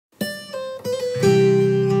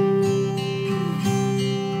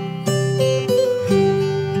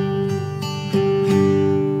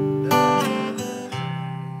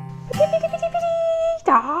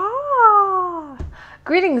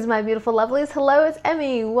my beautiful lovelies. Hello, it's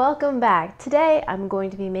Emmy. Welcome back. Today I'm going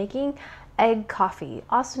to be making egg coffee,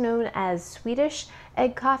 also known as Swedish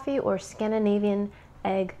egg coffee or Scandinavian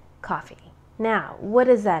egg coffee. Now, what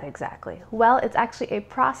is that exactly? Well, it's actually a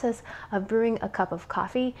process of brewing a cup of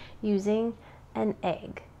coffee using an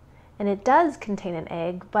egg. And it does contain an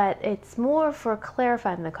egg, but it's more for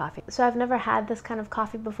clarifying the coffee. So I've never had this kind of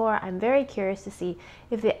coffee before. I'm very curious to see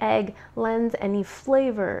if the egg lends any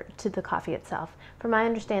flavor to the coffee itself. From my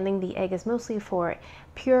understanding, the egg is mostly for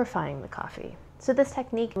purifying the coffee. So this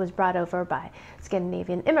technique was brought over by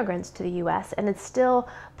Scandinavian immigrants to the US, and it's still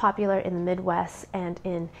popular in the Midwest and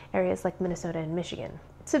in areas like Minnesota and Michigan.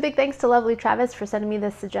 So big thanks to lovely Travis for sending me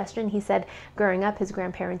this suggestion. He said growing up his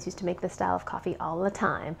grandparents used to make this style of coffee all the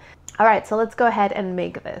time. All right, so let's go ahead and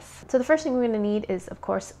make this. So the first thing we're going to need is, of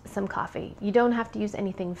course, some coffee. You don't have to use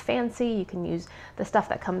anything fancy. You can use the stuff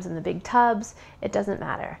that comes in the big tubs. It doesn't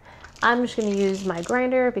matter. I'm just going to use my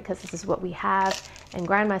grinder because this is what we have and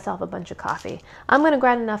grind myself a bunch of coffee. I'm going to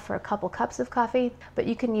grind enough for a couple cups of coffee, but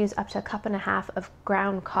you can use up to 1.5 cups of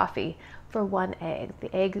ground coffee for 1 egg.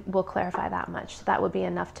 The egg will clarify that much. So that would be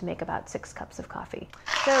enough to make about 6 cups of coffee.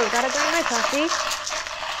 So gotta grind my coffee.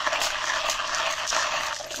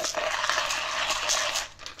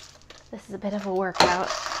 This is a bit of a workout.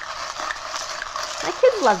 My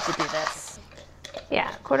kids love to do this.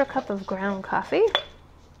 Yeah, 1/4 cup of ground coffee.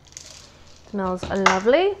 Smells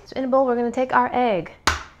lovely. So in a bowl, we're gonna take our egg,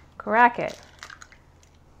 crack it.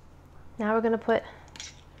 Now we're gonna put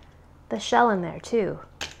the shell in there too.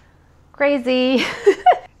 Crazy.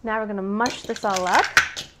 Now we're gonna mush this all up.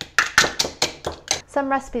 Some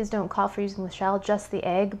recipes don't call for using the shell, just the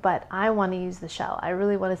egg, but I wanna use the shell. I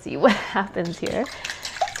really wanna see what happens here.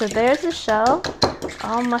 So there's the shell,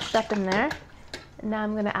 all mushed up in there. Now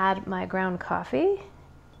I'm gonna add my ground coffee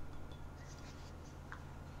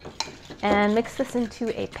and mix this into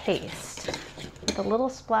a paste with a little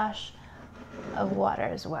splash of water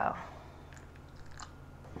as well.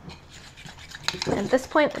 And at this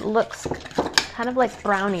point, it looks kind of like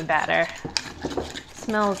brownie batter.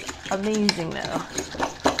 Smells amazing though.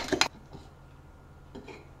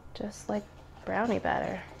 Just like brownie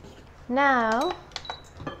batter. Now,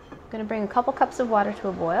 I'm gonna bring a couple cups of water to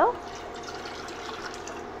a boil.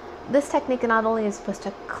 This technique not only is supposed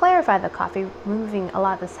to clarify the coffee, removing a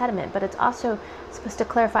lot of the sediment, but it's also supposed to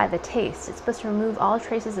clarify the taste. It's supposed to remove all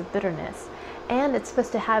traces of bitterness. And it's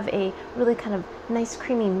supposed to have a really kind of nice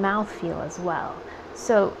creamy mouthfeel as well.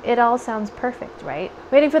 So it all sounds perfect, right?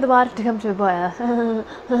 Waiting for the water to come to a boil.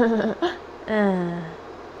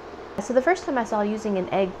 So the first time I saw using an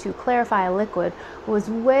egg to clarify a liquid was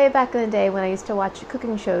way back in the day when I used to watch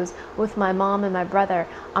cooking shows with my mom and my brother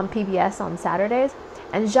on PBS on Saturdays.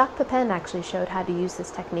 And Jacques Pepin actually showed how to use this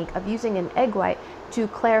technique of using an egg white to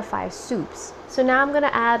clarify soups. So now I'm gonna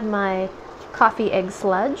add my coffee egg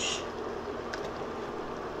sludge.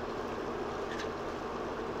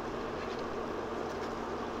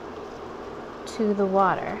 To the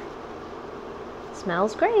water.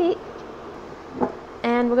 Smells great.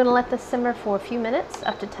 And we're gonna let this simmer for a few minutes,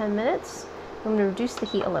 up to 10 minutes. I'm gonna reduce the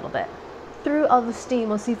heat a little bit. Through all the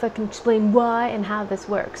steam, I'll see if I can explain why and how this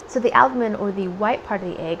works. So the albumin, or the white part of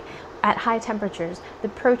the egg, at high temperatures, the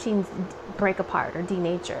proteins break apart or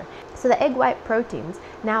denature. So the egg white proteins,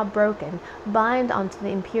 now broken, bind onto the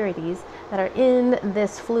impurities that are in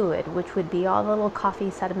this fluid, which would be all the little coffee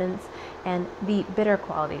sediments and the bitter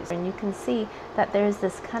qualities. And you can see that there's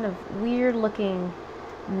this kind of weird looking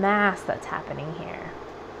mass that's happening here.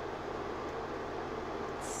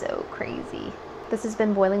 So crazy. This has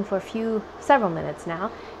been boiling for several minutes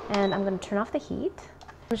now, and I'm going to turn off the heat.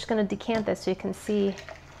 I'm just going to decant this so you can see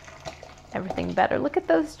everything better. Look at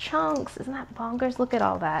those chunks. Isn't that bonkers? Look at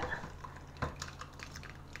all that.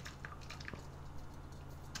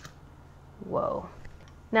 Whoa.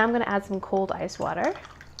 Now I'm going to add some cold ice water.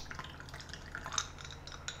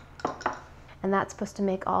 And that's supposed to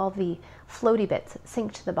make all the floaty bits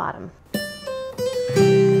sink to the bottom.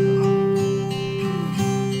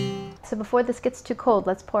 So before this gets too cold,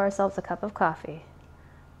 let's pour ourselves a cup of coffee.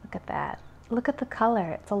 Look at that. Look at the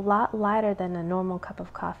color. It's a lot lighter than a normal cup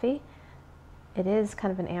of coffee. It is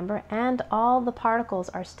kind of an amber, and all the particles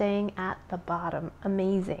are staying at the bottom.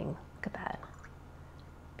 Amazing. Look at that.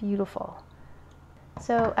 Beautiful.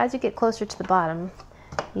 So as you get closer to the bottom,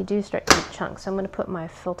 you do start to get chunks. So I'm going to put my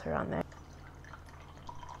filter on there.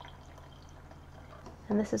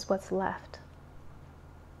 And this is what's left.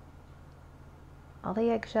 All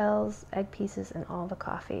the eggshells, egg pieces, and all the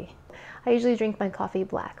coffee. I usually drink my coffee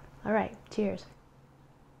black. All right, cheers.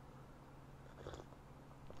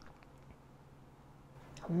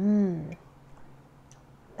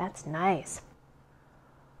 That's nice.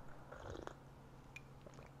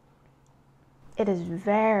 It is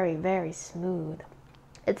very, very smooth.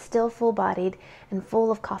 It's still full-bodied and full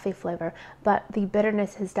of coffee flavor, but the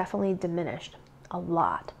bitterness has definitely diminished a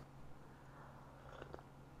lot.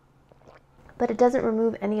 But it doesn't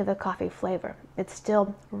remove any of the coffee flavor. It's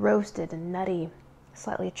still roasted and nutty,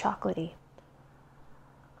 slightly chocolatey.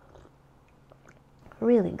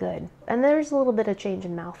 Really good. And there's a little bit of change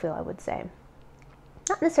in mouthfeel, I would say.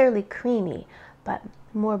 Not necessarily creamy, but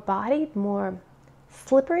more bodied, more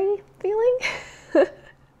slippery feeling.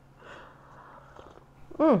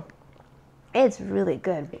 It's really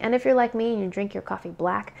good. And if you're like me and you drink your coffee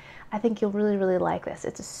black, I think you'll really, really like this.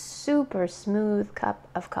 It's a super smooth cup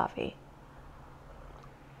of coffee.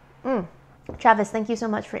 Travis, thank you so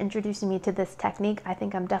much for introducing me to this technique. I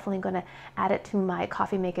think I'm definitely going to add it to my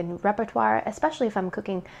coffee making repertoire, especially if I'm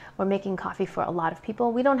cooking or making coffee for a lot of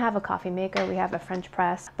people. We don't have a coffee maker, we have a French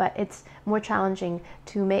press, but it's more challenging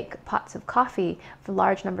to make pots of coffee for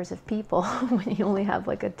large numbers of people when you only have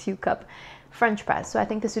like a 2-cup French press. So I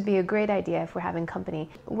think this would be a great idea if we're having company.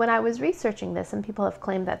 When I was researching this, some people have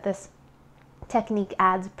claimed that this technique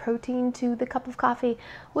adds protein to the cup of coffee,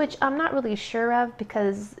 which I'm not really sure of,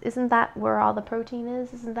 because isn't that where all the protein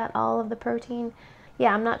is? Isn't that all of the protein?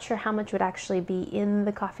 Yeah, I'm not sure how much would actually be in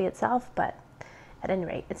the coffee itself, but at any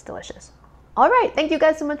rate, it's delicious. All right, thank you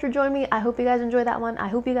guys so much for joining me. I hope you guys enjoyed that one. I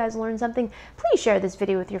hope you guys learned something. Please share this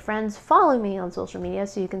video with your friends. Follow me on social media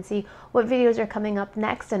so you can see what videos are coming up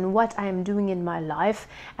next and what I am doing in my life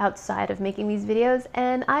outside of making these videos.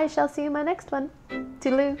 And I shall see you in my next one.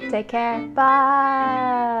 Toodaloo, take care,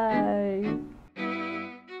 bye.